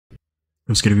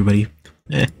What's good, everybody?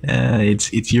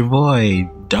 It's your boy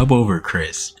Dub over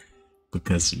Chris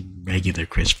because regular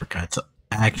Chris forgot to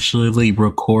actually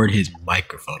record his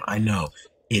microphone. I know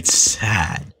it's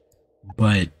sad,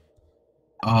 but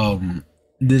um,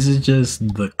 this is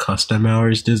just the custom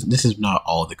hours. This is not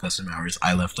all the custom hours.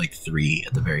 I left like three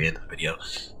at the very end of the video.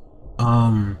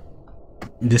 Um,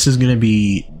 this is gonna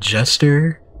be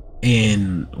Jester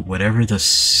and whatever the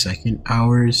second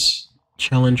hours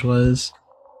challenge was.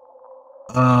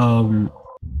 Um,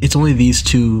 it's only these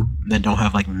two that don't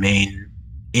have like main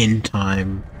in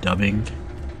time dubbing.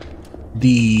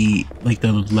 The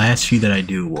last few that I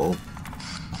do will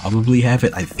probably have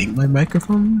it. I think my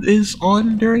microphone is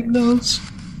on during those.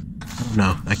 I don't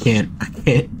know. I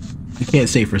can't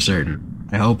say for certain.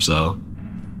 I hope so.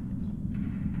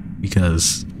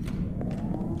 Because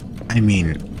I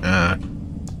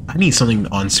need something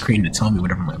on screen to tell me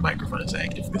whenever my microphone is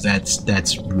active, because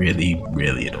that's really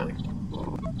annoying.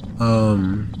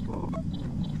 Um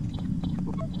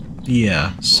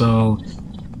yeah, so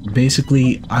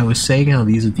basically I was saying how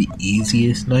these are the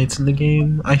easiest nights in the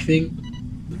game, I think.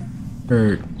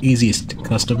 Or easiest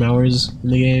custom hours in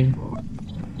the game.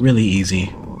 Really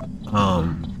easy.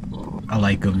 I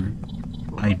like them.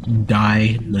 I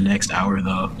die in the next hour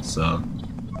though, so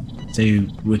say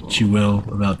what you will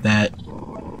about that.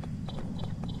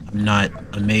 I'm not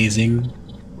amazing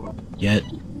yet.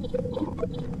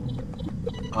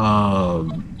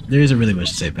 There isn't really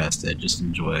much to say past that. Just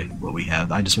enjoy what we have.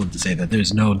 I just wanted to say that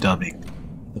there's no dubbing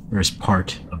the first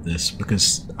part of this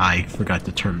because I forgot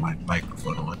to turn my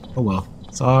microphone on. Oh well.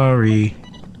 Sorry.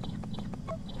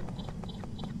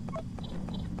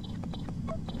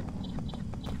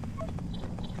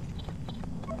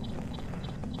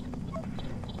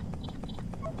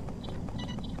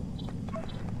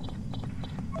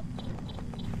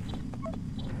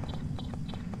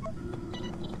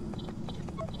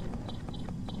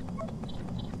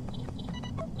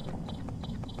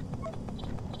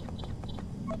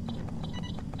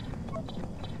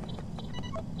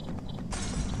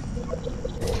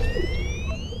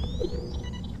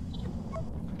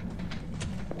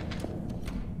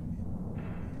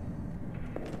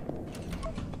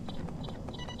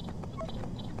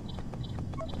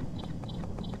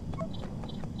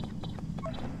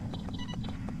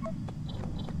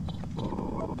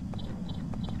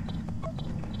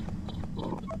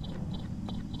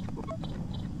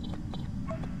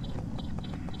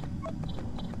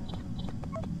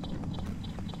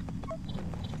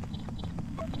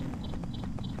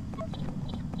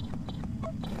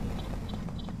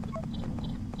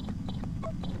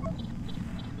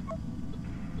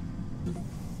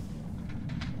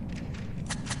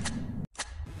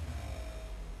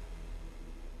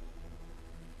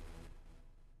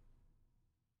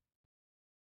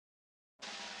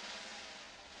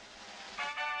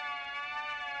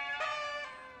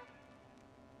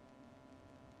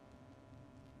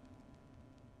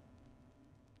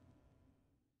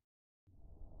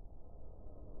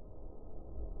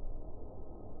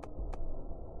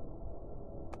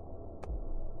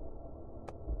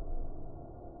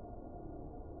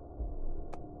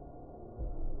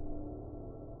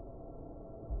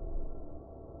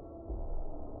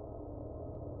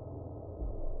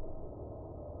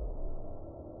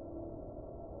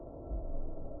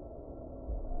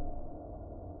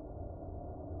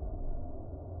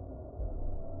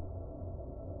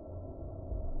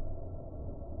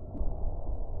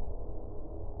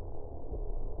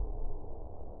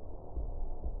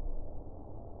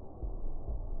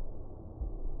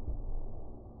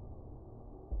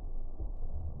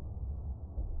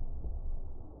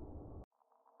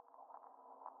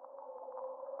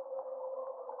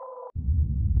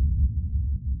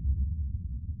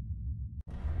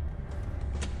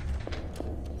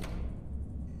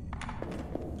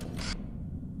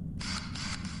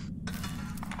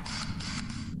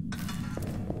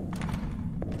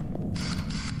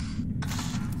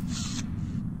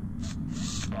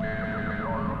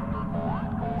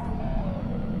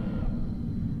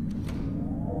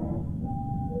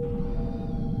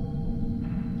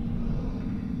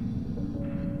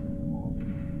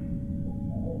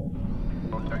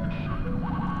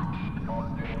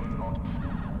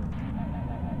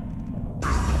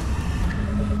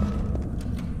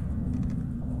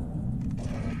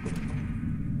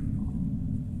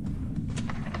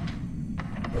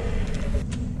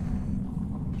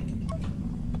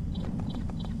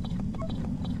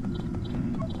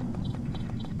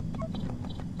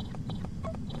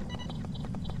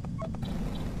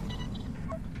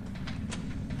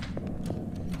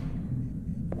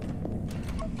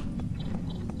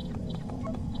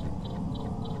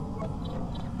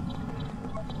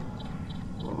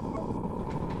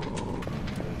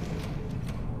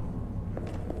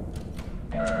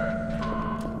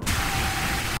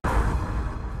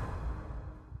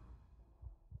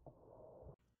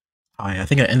 I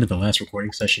think I ended the last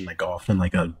recording session like off in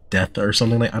like a death or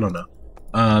something like I don't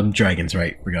know. Dragons,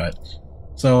 right? Forgot.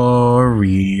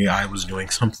 Sorry, I was doing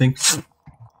something.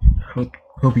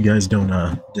 Hope you guys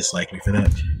don't dislike me for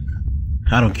that.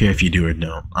 I don't care if you do or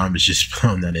no. I'm just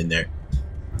throwing that in there.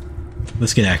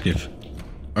 Let's get active.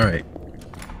 All right.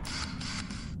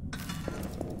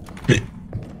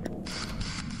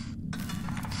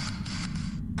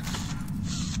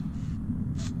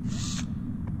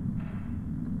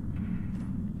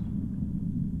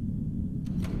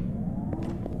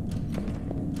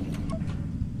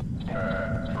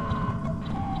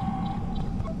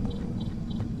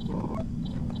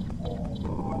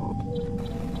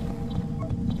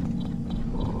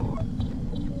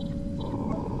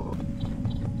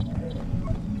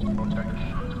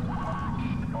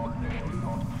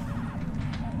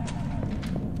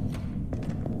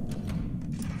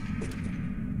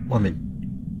 Woman.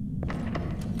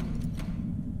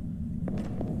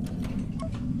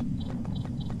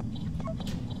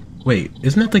 Wait,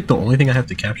 isn't that like the only thing I have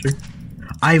to capture?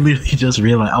 I literally just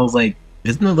realized, I was like,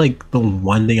 isn't that like the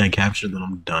one thing I captured that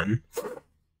I'm done?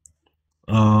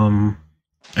 I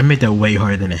made that way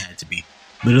harder than it had to be.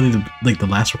 Literally, the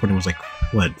last recording was like,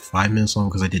 what, 5 minutes long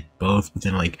because I did both, but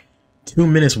then like 2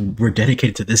 minutes were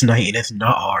dedicated to this night and it's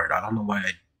not hard. I don't know why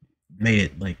I made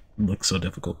it like look so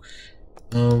difficult.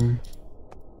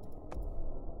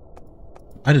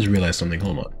 I just realized something,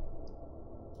 hold on.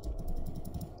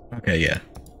 Okay, yeah.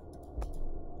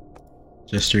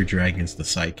 Jester Dragons, the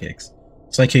sidekicks.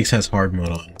 Sidekicks has hard mode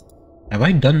on. Have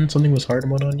I done something with hard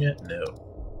mode on yet? No.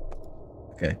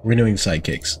 Okay, we're doing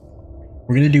sidekicks.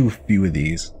 We're gonna do a few of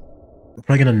these. We're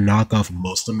probably gonna knock off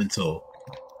most of them until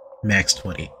max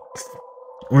 20.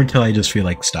 Or until I just feel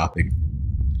like stopping.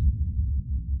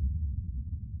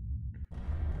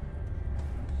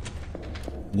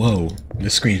 Whoa, the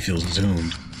screen feels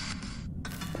zoomed.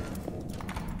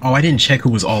 Oh, I didn't check who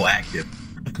was all active.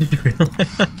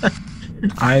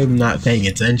 I'm not paying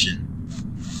attention.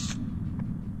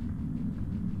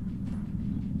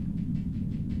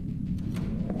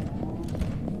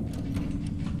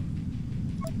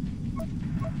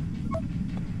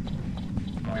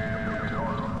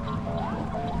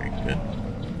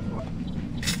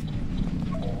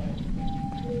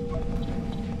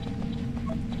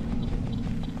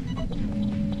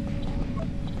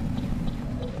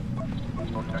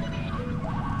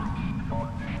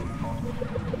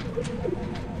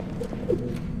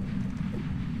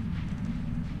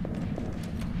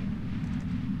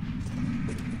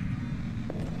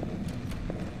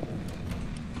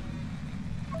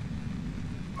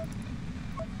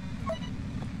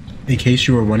 In case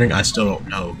you were wondering, I still don't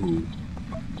know who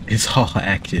is all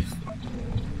active.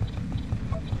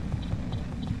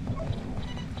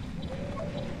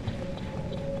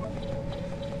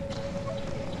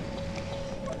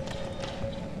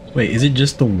 Wait, is it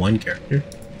just the one character?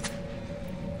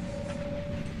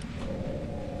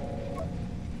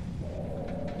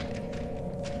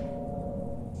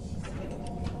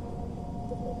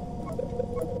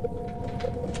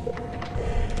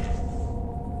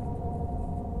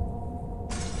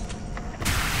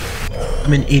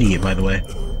 I'm an idiot, by the way.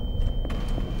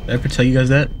 Did I ever tell you guys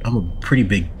that? I'm a pretty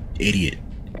big idiot.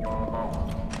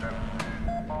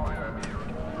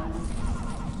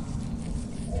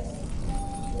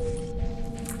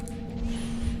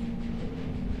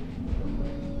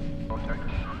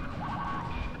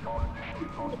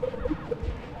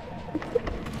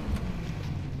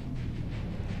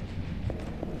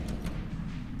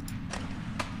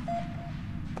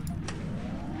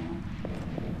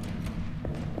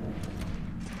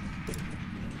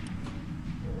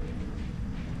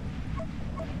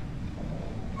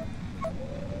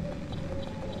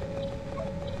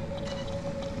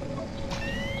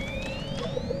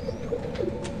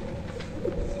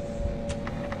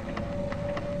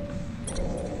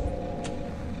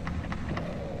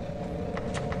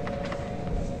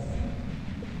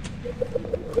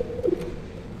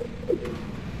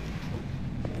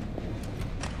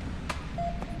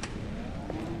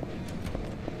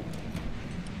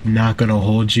 Not gonna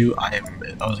hold you. I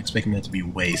was expecting that to be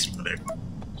way smoother.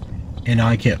 And now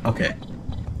I can't. Okay.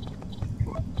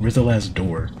 Where's the last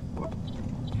door?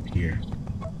 Here.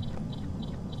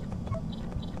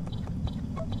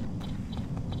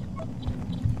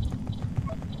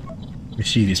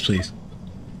 Mischievous, please.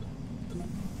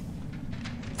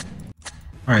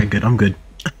 Alright, good. I'm good.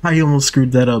 I almost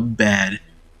screwed that up bad.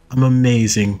 I'm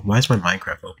amazing. Why is my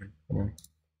Minecraft open?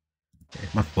 Okay,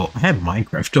 my fault. I had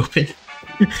Minecraft open.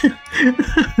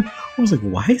 I was like,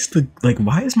 why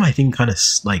is my thing kind of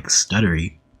like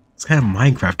stuttery? It's kind of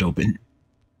Minecraft open.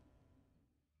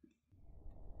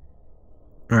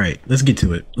 Alright, let's get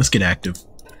to it. Let's get active.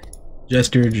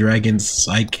 Jester, Dragons,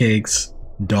 Sidekicks,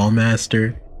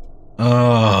 Dollmaster.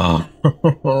 Oh.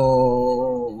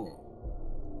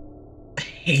 I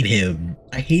hate him.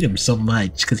 I hate him so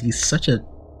much because he's such a...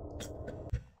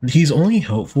 He's only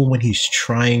helpful when he's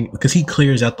trying... Because he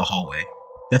clears out the hallway.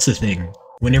 That's the thing.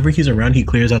 Whenever he's around, he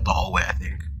clears out the hallway, I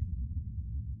think.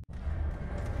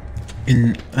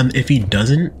 And if he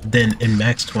doesn't, then in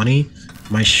max 20,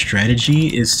 my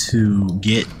strategy is to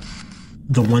get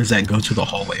the ones that go to the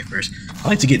hallway first. I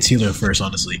like to get Tealer first,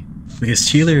 honestly, because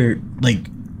Tealer like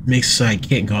makes so I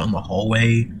can't go out in the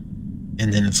hallway,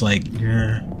 and then it's like,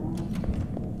 yeah.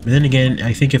 But then again,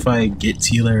 I think if I get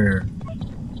Tealer,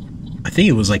 I think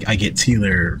it was like I get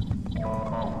Tealer.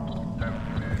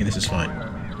 Okay, this is fine.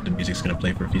 The music's gonna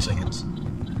play for a few seconds.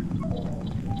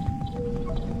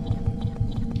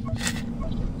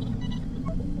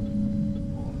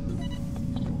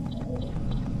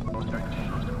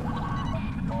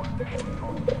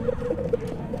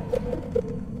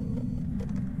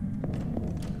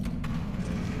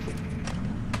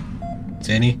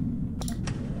 Danny?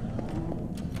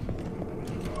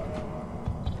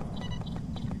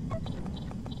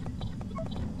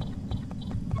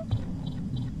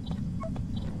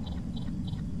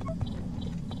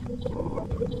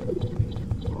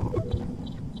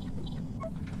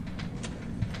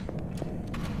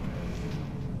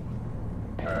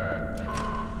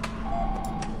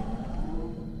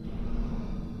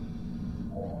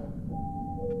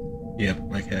 Yep,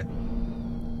 okay.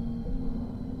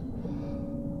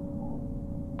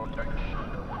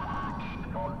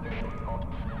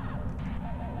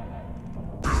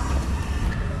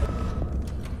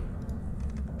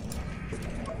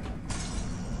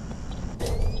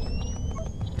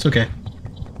 It's okay.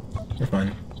 We're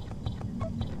fine.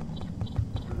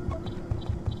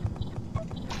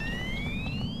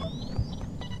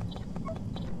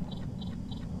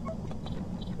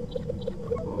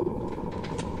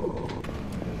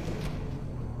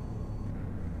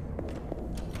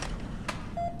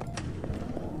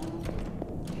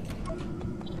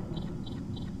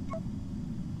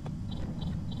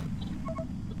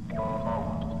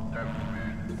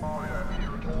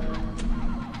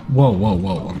 Whoa, whoa,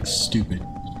 whoa, I'm stupid.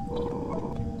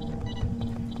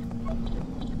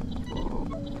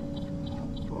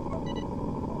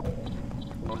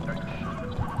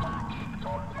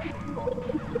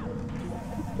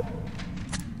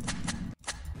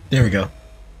 There we go.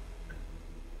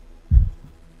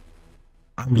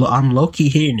 I'm low-key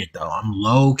hitting it though. I'm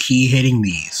low-key hitting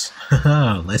these.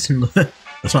 let's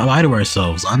not lie to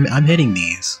ourselves. I'm hitting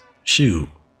these. Shoot.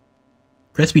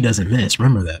 Crispy doesn't miss,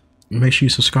 remember that. Make sure you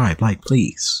subscribe, like,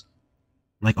 please.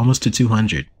 Like, almost to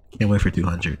 200. Can't wait for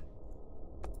 200.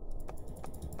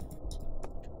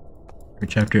 Per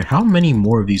chapter. How many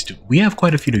more of these do we have?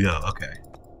 Quite a few to go. Okay.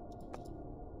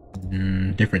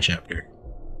 Different chapter.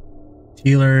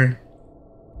 Tealer.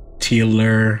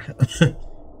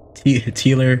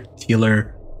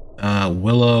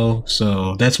 Willow.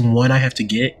 So that's one I have to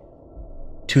get.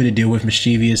 Two to deal with.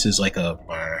 Mischievous is like a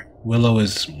Willow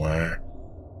is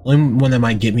only one that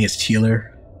might get me is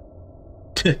Tealer.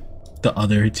 The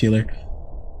other Tealer.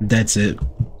 That's it.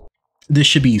 This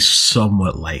should be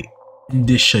somewhat light.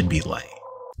 This should be light.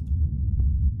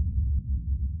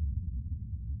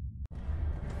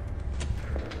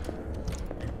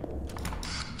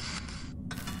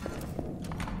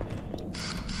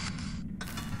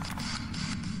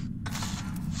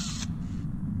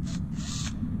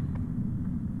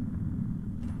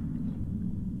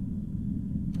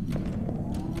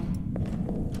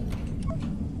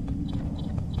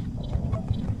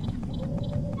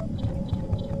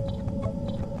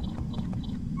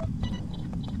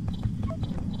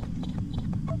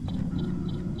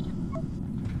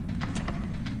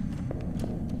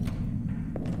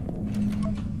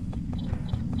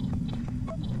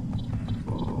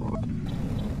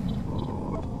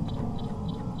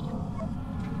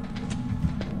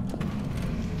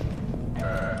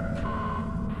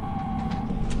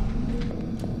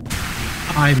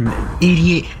 I'm an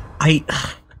idiot. I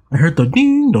heard the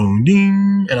ding dong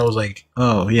ding, and I was like,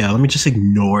 oh yeah, let me just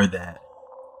ignore that.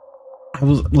 I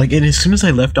was like, and as soon as I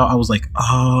left out, I was like,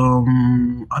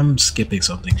 I'm skipping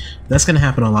something. That's gonna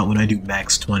happen a lot when I do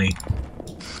max 20.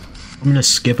 I'm gonna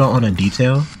skip out on a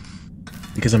detail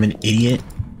because I'm an idiot,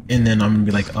 and then I'm gonna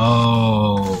be like,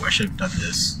 oh, I should have done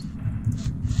this.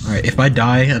 Alright, if I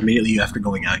die immediately after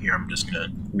going out here, I'm just gonna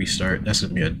restart. That's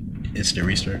gonna be an instant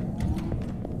restart.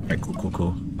 Alright,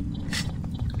 cool.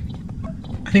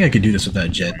 I think I could do this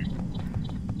without Jen.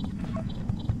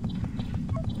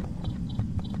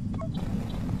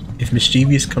 If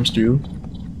Mischievous comes through,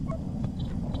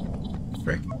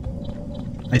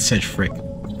 I said frick.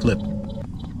 Flip.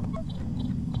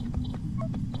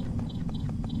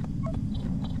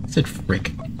 I said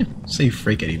frick. I don't say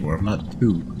frick anymore. I'm not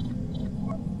two.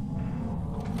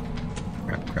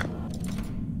 Crap.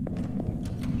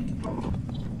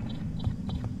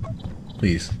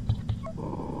 Please.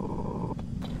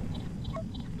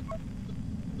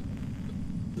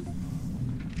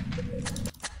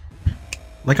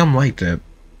 Like I'm like that.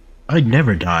 I'd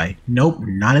never die. Nope,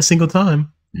 not a single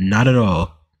time. Not at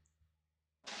all.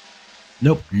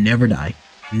 Nope, never die.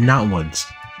 Not once.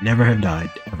 Never have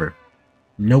died, ever.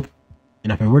 Nope.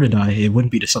 And if I were to die, it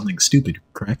wouldn't be to something stupid,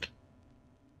 correct?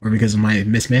 Or because of my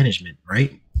mismanagement,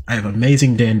 right? I have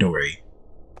amazing Dandori.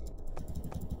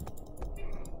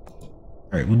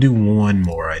 Alright, we'll do one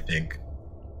more, I think.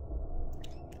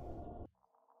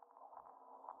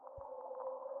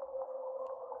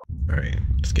 Alright,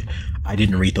 let's get... I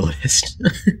didn't read the list.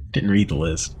 Didn't read the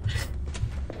list.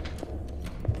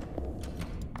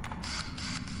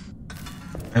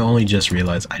 I only just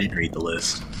realized I didn't read the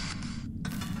list.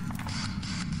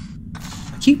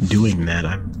 I keep doing that.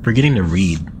 I'm forgetting to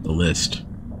read the list.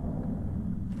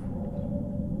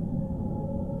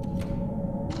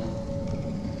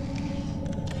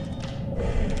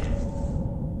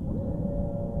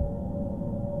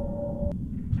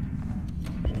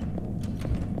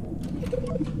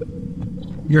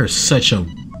 You're such a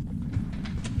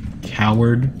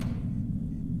coward.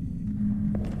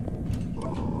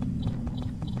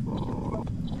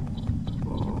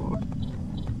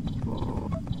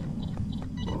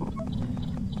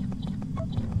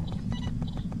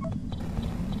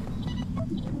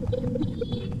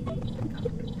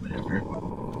 Whatever.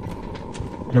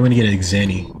 I'm gonna get a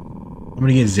Zanny. I'm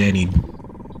gonna get Zannied.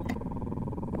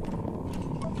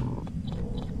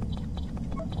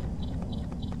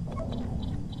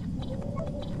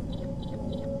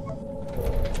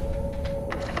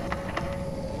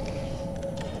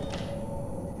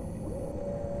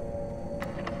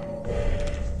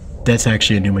 That's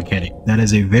actually a new mechanic. That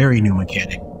is a very new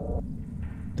mechanic.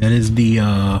 That is the,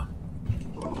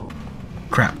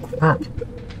 crap.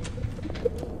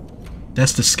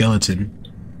 That's the skeleton.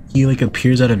 He, like,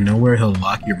 appears out of nowhere. He'll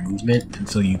lock your movement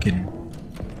until you can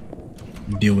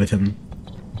deal with him.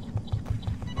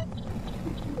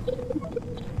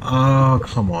 Oh,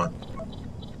 come on.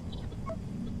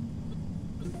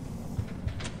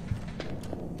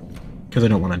 Because I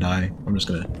don't want to die. I'm just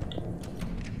gonna...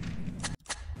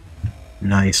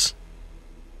 Nice.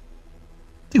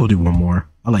 I think we'll do one more.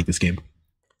 I like this game.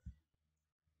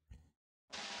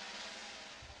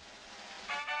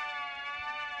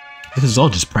 This is all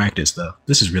just practice, though.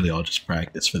 This is really all just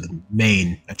practice for the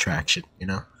main attraction, you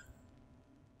know?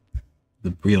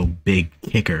 The real big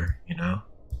kicker, you know?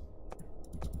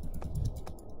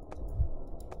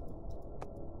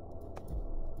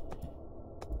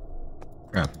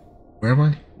 Crap. Where am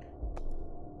I?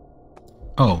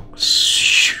 Oh,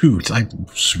 shoot. I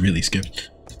really skipped.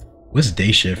 What's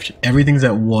day shift? Everything's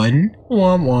at 1.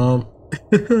 Womp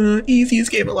womp.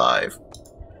 Easiest game alive.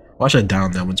 Why should I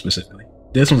down that one specifically?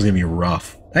 This one's gonna be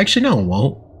rough. Actually, no, it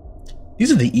won't.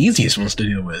 These are the easiest ones to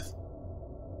deal with.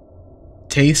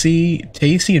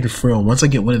 Tacy and Frill. Once I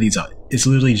get one of these out, it's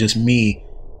literally just me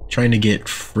trying to get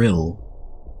Frill.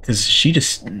 Because she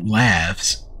just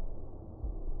laughs.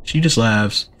 She just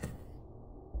laughs.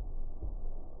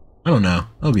 I don't know.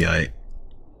 I'll be alright.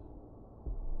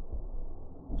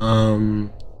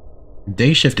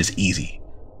 Day shift is easy.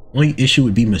 Only issue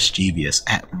would be mischievous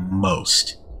at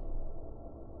most.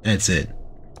 That's it.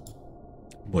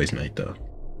 Boys' night though.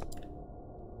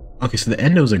 Okay, so the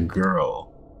Endo's a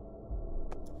girl.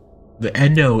 The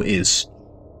Endo is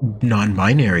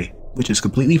non-binary, which is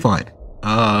completely fine.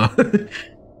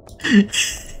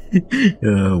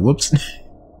 Whoops.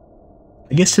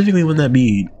 I guess typically wouldn't that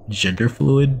be gender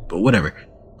fluid, but whatever.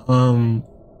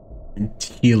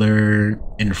 Tealer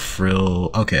and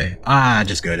Frill. Okay.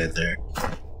 Just go in there.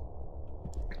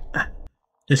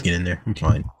 Just get in there. I'm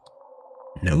fine.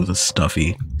 Nose is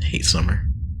stuffy. Hate summer.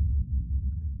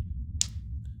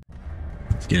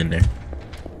 Let's get in there.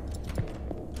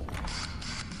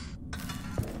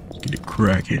 Let's get it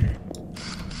cracking.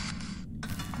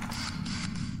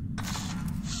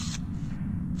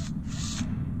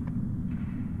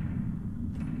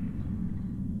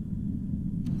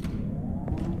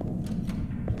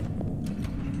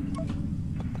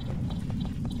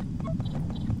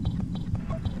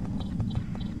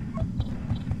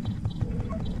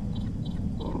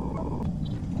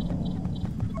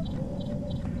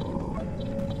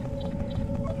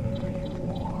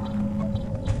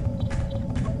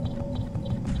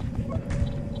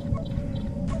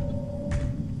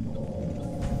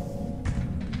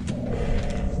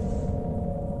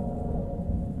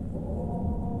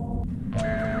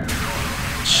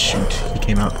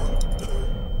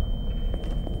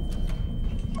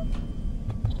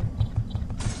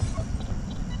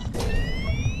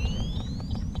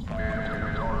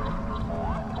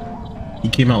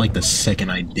 came out like the second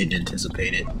I didn't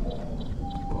anticipate it.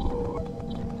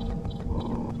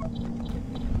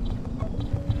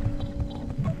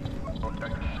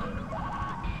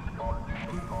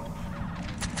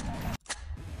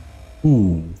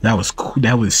 Ooh, that was cool.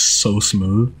 That was so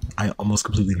smooth. I almost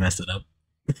completely messed it up.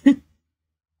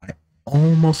 I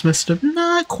almost messed it up.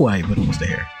 Not quite, but almost a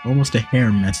hair. Almost a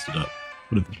hair messed it up.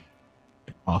 Would have been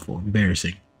awful,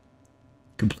 embarrassing.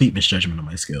 Complete misjudgment of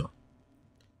my skill.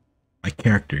 My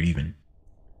character, even.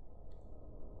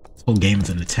 This whole game is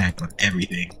an attack on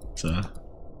everything. So,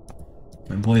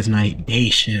 my boys' night, day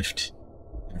shift,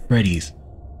 and Freddy's.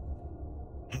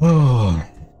 Oh,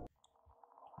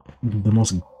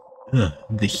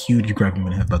 the huge gripe I'm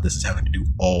gonna have about this is having to do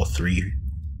all three,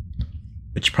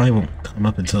 which probably won't come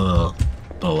up until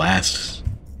the last.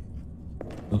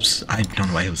 Oops, I don't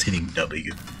know why I was hitting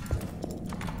W.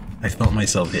 I felt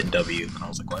myself hit W, and I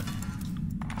was like, what?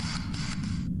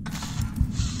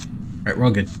 Alright, we're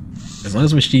all good. As long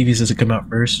as Mischievous doesn't come out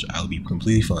first, I'll be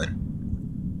completely fine.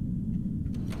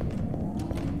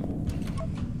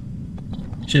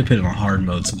 Should have put it on hard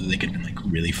mode so that they could be like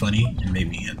really funny and made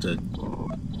me have to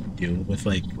deal with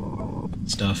like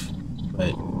stuff,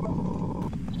 but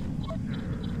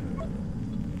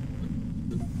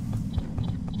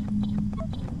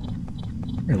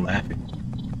you're laughing.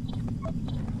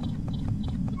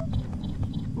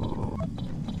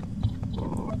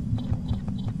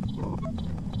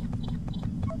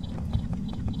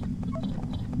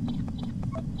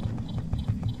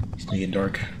 It's gonna get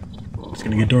dark. It's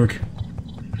gonna get dark.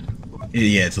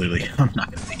 Yeah, it's literally. I'm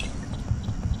not gonna make it.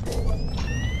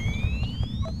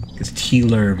 Because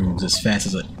Tealer moves as fast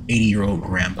as an 80-year-old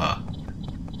grandpa.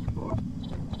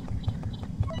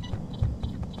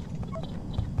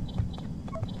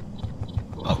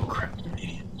 Oh crap, I'm an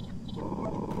idiot.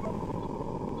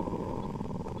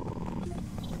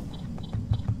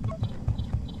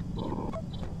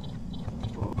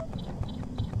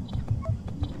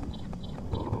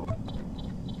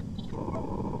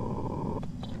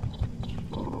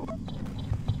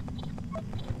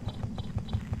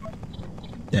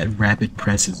 That rapid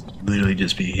press is literally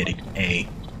just be hitting A.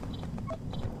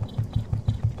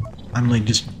 I'm like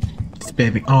just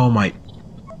spamming. Oh my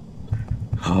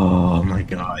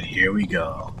god, here we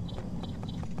go.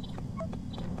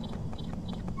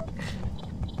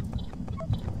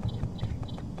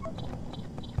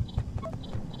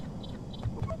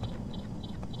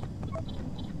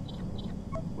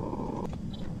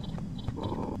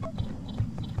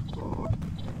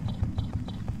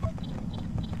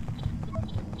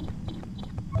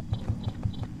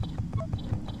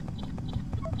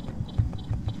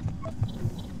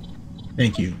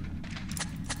 Thank you.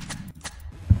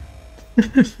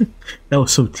 That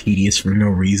was so tedious for no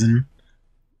reason.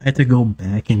 I had to go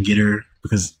back and get her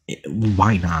because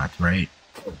why not, right?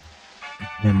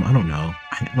 I don't know.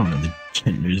 I don't know the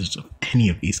genders of any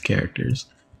of these characters.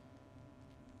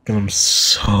 And I'm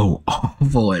so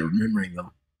awful at remembering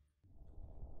them.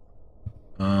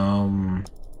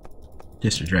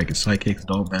 District Dragon Sidekicks,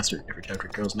 Dog Master, Every Chapter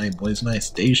Girls Night, Boys Night,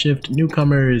 Day Shift,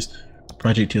 Newcomers,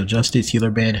 Project Teal Justice,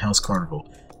 Healer Band, House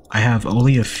Carnival. I have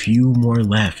only a few more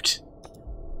left.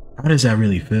 How does that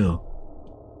really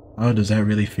feel? How does that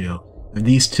really feel? Of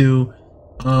these two,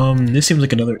 this seems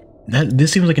like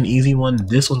this seems like an easy one.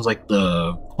 This one's like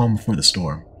the calm before the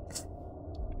storm.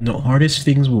 The hardest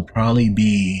things will probably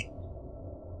be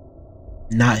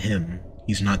not him.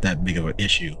 He's not that big of an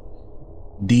issue.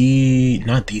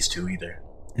 Not these two either.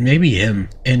 Maybe him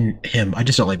and him. I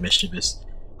just don't like Mischievous.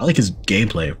 I like his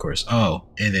gameplay, of course. Oh,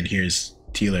 and then here's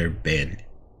Tealer Band,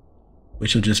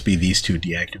 which will just be these two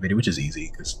deactivated, which is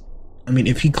easy because, I mean,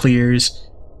 if he clears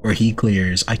or he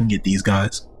clears, I can get these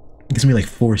guys. It gives me like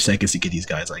 4 seconds to get these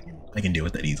guys. I can deal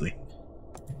with that easily.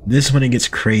 This one it gets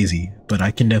crazy, but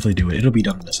I can definitely do it. It'll be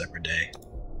done on a separate day.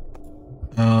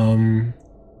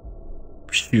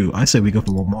 Shoot, I say we go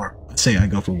for one more. I say I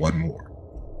go for one more.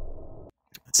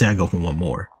 I say I go for one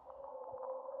more.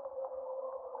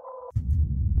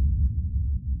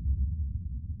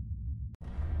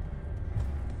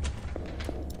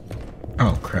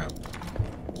 Oh crap.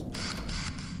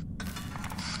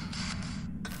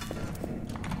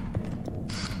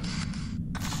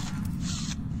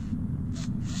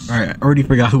 Alright, I already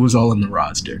forgot who was all in the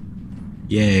roster.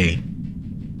 Yay.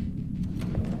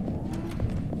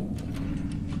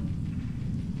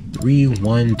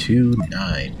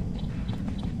 3129.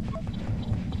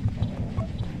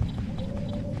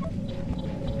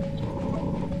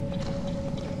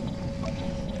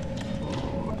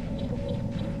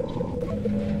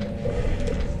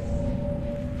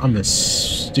 I'm a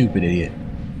stupid idiot.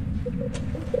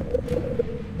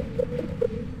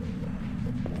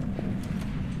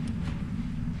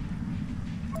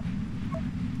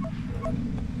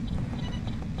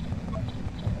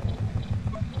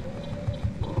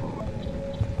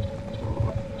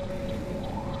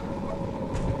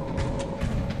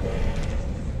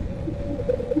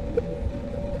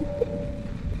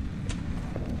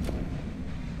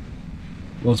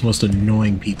 World's most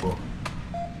annoying people.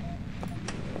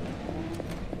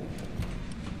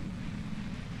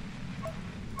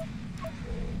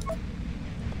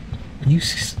 You.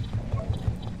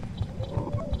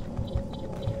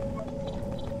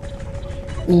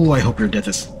 Oh, I hope your death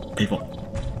is painful.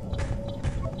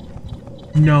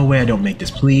 No way I don't make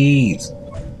this, please.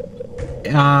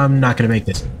 I'm not gonna make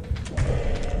this.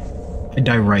 I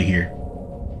die right here.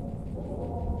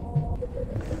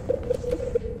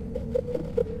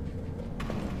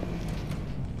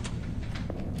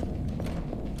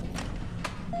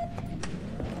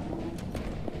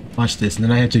 Watch this, and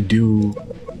then I have to do...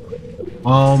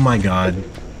 Oh my god.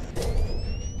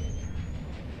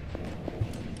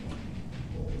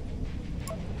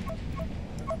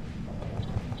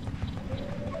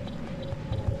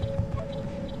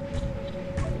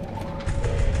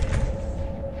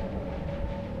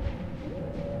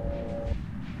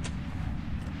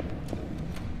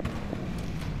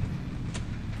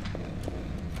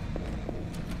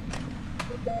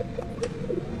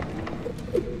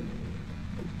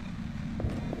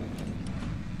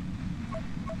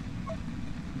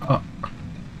 Oh.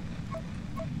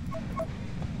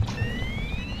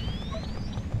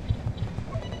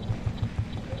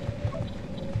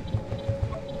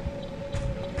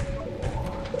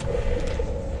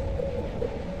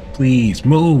 Please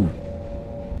move.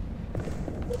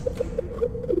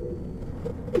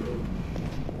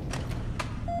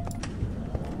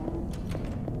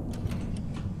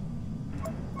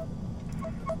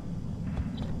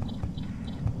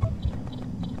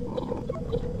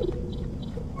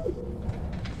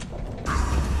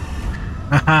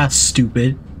 Haha,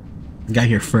 stupid. Got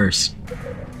here first.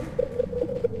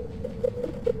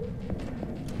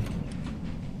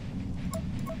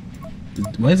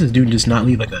 Why does this dude just not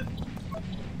leave like a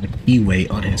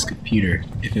keyway on his computer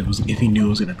if he knew it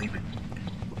was gonna leave it?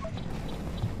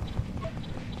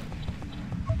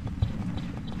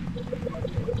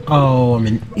 Oh, I'm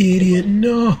an idiot.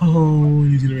 No,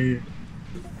 he's gonna.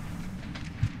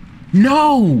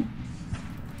 No.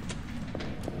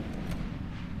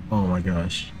 Oh my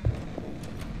gosh.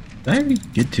 Did I already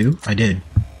get to? I did.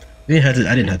 I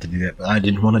didn't have to do that, but I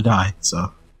didn't want to die,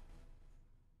 so.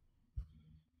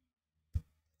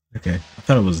 Okay, I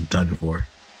thought it was done for.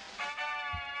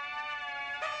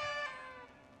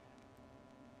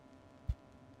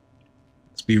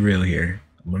 Let's be real here.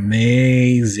 I'm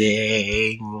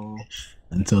amazing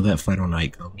until that final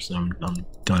night comes. I'm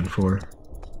done for.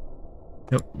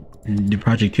 Yep. The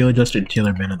Project Tealerland and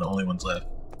Tealerland are the only ones left,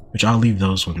 which I'll leave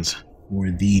those ones for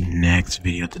the next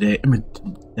video. Today,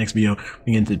 next video,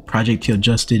 we get into Project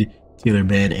Tealerland,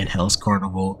 Tealerland, and Hell's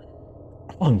Carnival.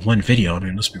 On one video. I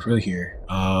mean, let's be real here.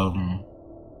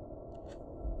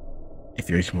 If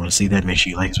you want to see that, make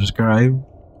sure you like and subscribe.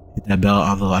 Hit that bell,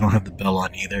 although I don't have the bell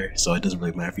on either, so it doesn't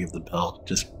really matter if you have the bell.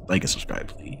 Just like and subscribe,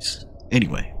 please.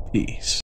 Anyway, peace.